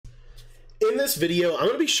In this video, I'm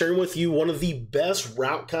going to be sharing with you one of the best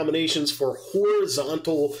route combinations for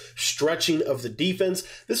horizontal stretching of the defense.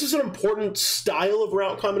 This is an important style of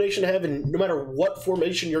route combination to have in no matter what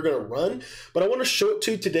formation you're going to run, but I want to show it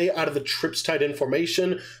to you today out of the trips tight end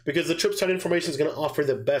formation because the trips tight end formation is going to offer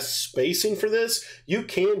the best spacing for this. You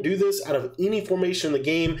can do this out of any formation in the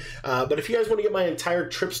game, but if you guys want to get my entire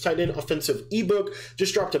trips tight end offensive ebook,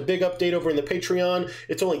 just dropped a big update over in the Patreon.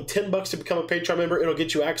 It's only $10 to become a Patreon member. It'll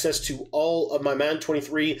get you access to all of my Madden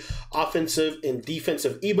 23 offensive and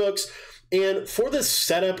defensive ebooks. And for this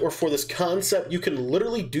setup or for this concept, you can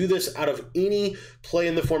literally do this out of any play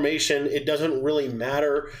in the formation. It doesn't really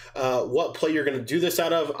matter what play you're going to do this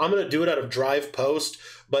out of. I'm going to do it out of drive post,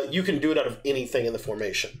 but you can do it out of anything in the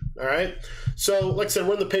formation. All right. So like I said,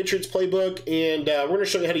 we're in the Patriots playbook, and we're going to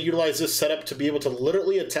show you how to utilize this setup to be able to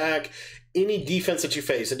literally attack any defense that you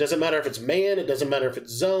face. It doesn't matter if it's man, it doesn't matter if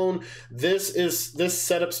it's zone. This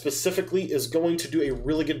setup specifically is going to do a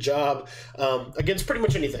really good job against pretty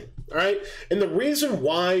much anything. All right. And the reason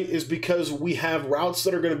why is because we have routes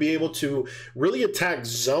that are going to be able to really attack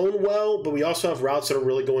zone well, but we also have routes that are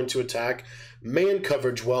really going to attack man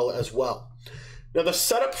coverage well as well. Now, the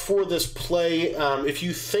setup for this play, if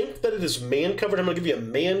you think that it is man coverage, I'm going to give you a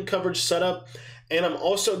man coverage setup, and I'm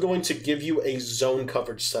also going to give you a zone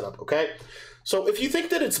coverage setup, okay? So if you think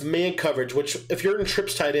that it's man coverage, which if you're in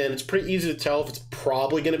trips tight end, it's pretty easy to tell if it's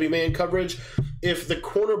probably going to be man coverage. If the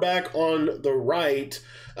cornerback on the right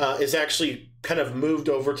is actually kind of moved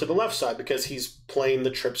over to the left side because he's playing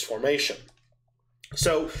the trips formation.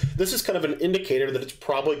 So this is kind of an indicator that it's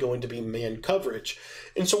probably going to be man coverage.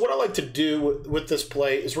 And so what I like to do with this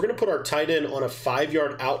play is we're going to put our tight end on a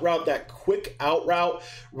 5-yard out route. That quick out route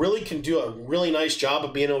really can do a really nice job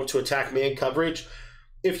of being able to attack man coverage.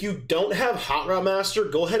 If you don't have Hot Route Master,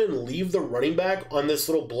 go ahead and leave the running back on this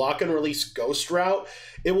little block and release ghost route.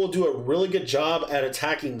 It will do a really good job at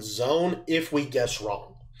attacking zone if we guess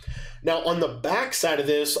wrong. Now on the back side of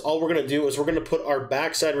this, all we're going to do is we're going to put our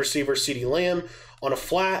backside receiver CeeDee Lamb on a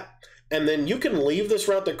flat, and then you can leave this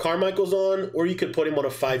route that Carmichael's on, or you could put him on a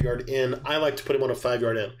 5-yard in. I like to put him on a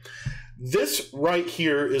 5-yard in. This right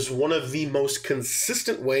here is one of the most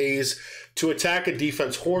consistent ways to attack a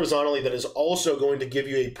defense horizontally that is also going to give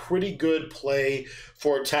you a pretty good play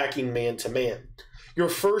for attacking man-to-man. Your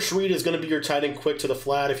first read is going to be your tight end quick to the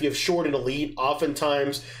flat. If you have short and elite,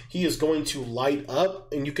 oftentimes he is going to light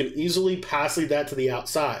up, and you can easily pass lead that to the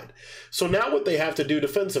outside. So now what they have to do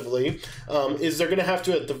defensively is they're going to have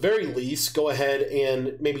to, at the very least, go ahead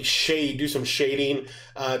and maybe do some shading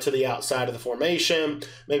to the outside of the formation.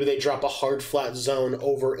 Maybe they drop a hard flat zone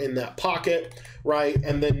over in that pocket, right?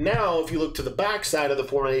 And then now if you look to the back side of the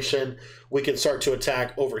formation, we can start to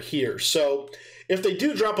attack over here. So if they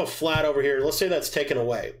do drop a flat over here, let's say that's taken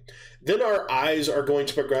away, then our eyes are going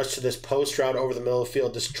to progress to this post route over the middle of the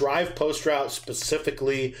field. This drive post route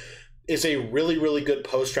specifically is a really, really good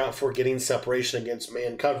post route for getting separation against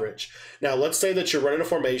man coverage. Now, let's say that you're running a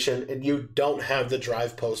formation and you don't have the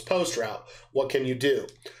drive post route. What can you do?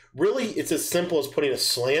 Really, it's as simple as putting a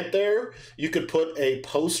slant there. You could put a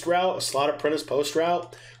post route, a slot apprentice post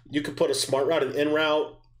route. You could put a smart route, an in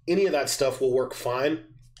route. Any of that stuff will work fine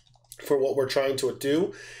for what we're trying to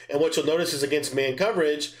do. And what you'll notice is against man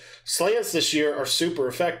coverage, slants this year are super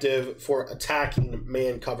effective for attacking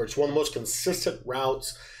man coverage. One of the most consistent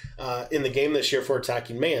routes in the game this year for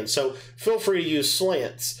attacking man. So feel free to use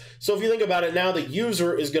slants. So if you think about it now, the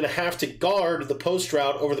user is going to have to guard the post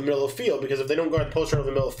route over the middle of the field, because if they don't guard the post route over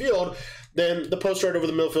the middle of the field, then the post route over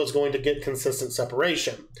the middle of the field is going to get consistent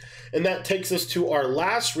separation. And that takes us to our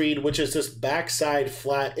last read, which is this backside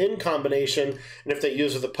flat in combination. And if they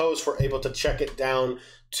use the post, we're able to check it down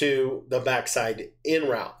to the backside in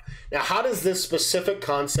route. Now, how does this specific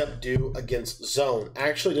concept do against zone?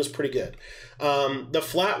 Actually, does pretty good. The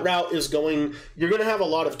flat route is going, you're going to have a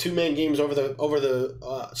lot of two-man games over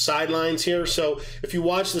the sidelines here. So if you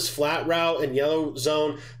watch this flat route in yellow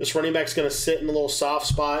zone, this running back's going to sit in a little soft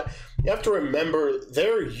spot. You have to remember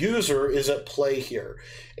their user is at play here.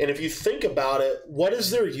 And if you think about it, what is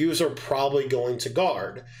their user probably going to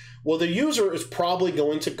guard? Well, the user is probably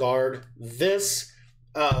going to guard this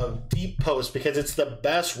deep post because it's the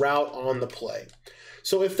best route on the play.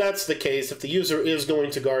 So if that's the case, if the user is going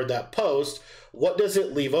to guard that post, what does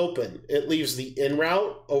it leave open? It leaves the in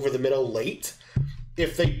route over the middle late.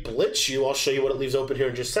 If they blitz you, I'll show you what it leaves open here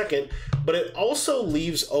in just a second, but it also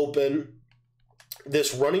leaves open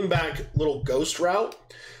this running back little ghost route,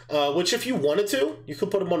 which if you wanted to, you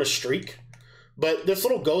could put him on a streak. But this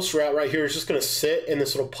little ghost route right here is just going to sit in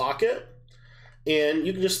this little pocket, and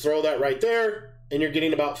you can just throw that right there, and you're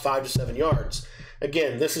getting about 5 to 7 yards.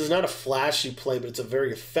 Again, this is not a flashy play, but it's a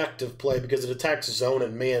very effective play because it attacks zone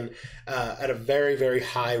and man at a very, very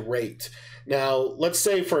high rate. Now, let's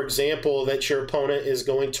say, for example, that your opponent is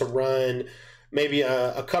going to run maybe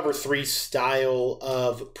a cover 3 style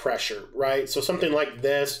of pressure, right? So something like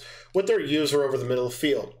this with their user over the middle of the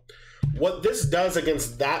field. What this does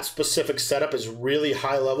against that specific setup is really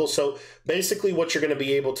high level. So basically what you're going to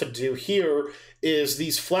be able to do here is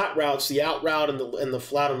these flat routes, the out route and the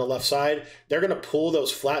flat on the left side, they're going to pull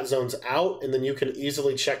those flat zones out, and then you can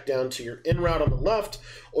easily check down to your in route on the left,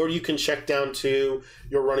 or you can check down to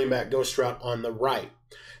your running back ghost route on the right.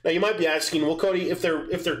 Now you might be asking, well, Cody, if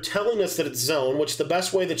they're telling us that it's zone, which the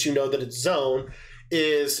best way that you know that it's zone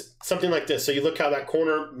is something like this. So you look how that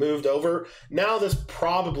corner moved over. Now this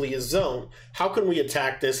probably is zone. How can we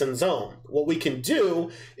attack this in zone? What we can do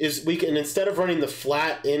is we can, instead of running the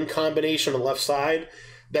flat in combination on the left side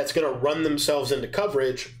that's going to run themselves into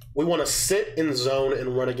coverage, we want to sit in zone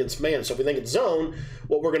and run against man. So if we think it's zone,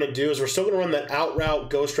 what we're going to do is we're still going to run that out route,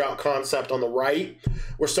 ghost route concept on the right.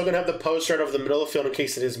 We're still going to have the post right over the middle of the field in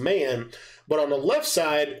case it is man. But on the left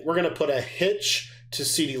side, we're going to put a hitch to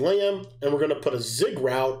CeeDee Lamb, and we're going to put a zig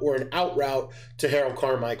route or an out route to Harold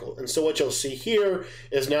Carmichael. And so what you'll see here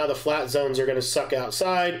is now the flat zones are going to suck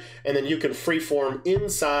outside, and then you can freeform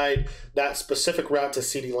inside that specific route to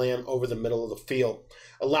CeeDee Lamb over the middle of the field.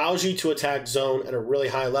 Allows you to attack zone at a really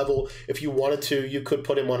high level. If you wanted to, you could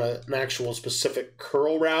put him on an actual specific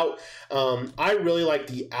curl route. I really like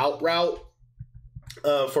the out route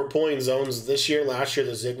for pulling zones this year. Last year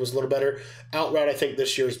the zig was a little better. Out route I think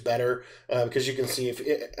this year is better because you can see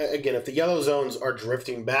if the yellow zones are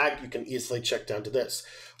drifting back, you can easily check down to this.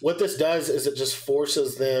 What this does is it just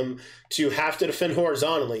forces them to have to defend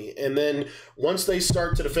horizontally, and then once they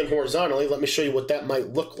start to defend horizontally, let me show you what that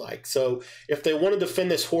might look like. So if they want to defend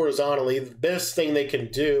this horizontally, the best thing they can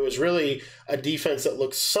do is really a defense that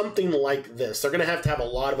looks something like this. They're going to have a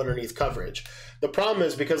lot of underneath coverage. The problem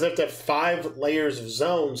is because they have to have 5 layers of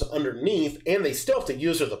zones underneath, and they still have to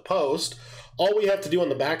use the post, all we have to do on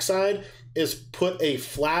the backside is put a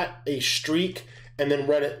flat, a streak, and then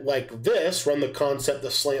run it like this, run the concept,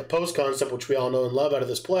 the slant post concept, which we all know and love out of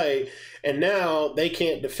this play. And now they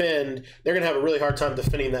can't defend. They're going to have a really hard time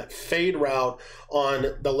defending that fade route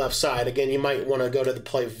on the left side. Again, you might want to go to the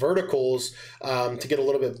play verticals to get a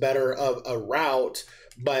little bit better of a route.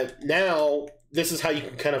 But now this is how you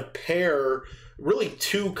can kind of pair really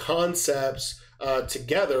 2 concepts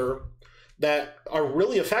together that are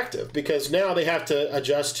really effective, because now they have to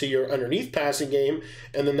adjust to your underneath passing game,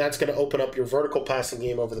 and then that's going to open up your vertical passing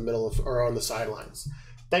game over the middle of or on the sidelines.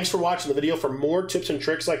 Thanks for watching the video. For more tips and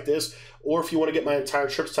tricks like this, or if you want to get my entire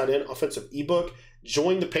Trips Tight End offensive ebook,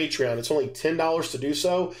 join the Patreon. It's only $10 to do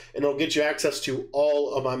so, and it'll get you access to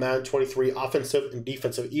all of my Madden 23 offensive and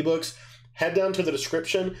defensive ebooks. Head down to the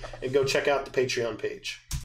description and go check out the Patreon page.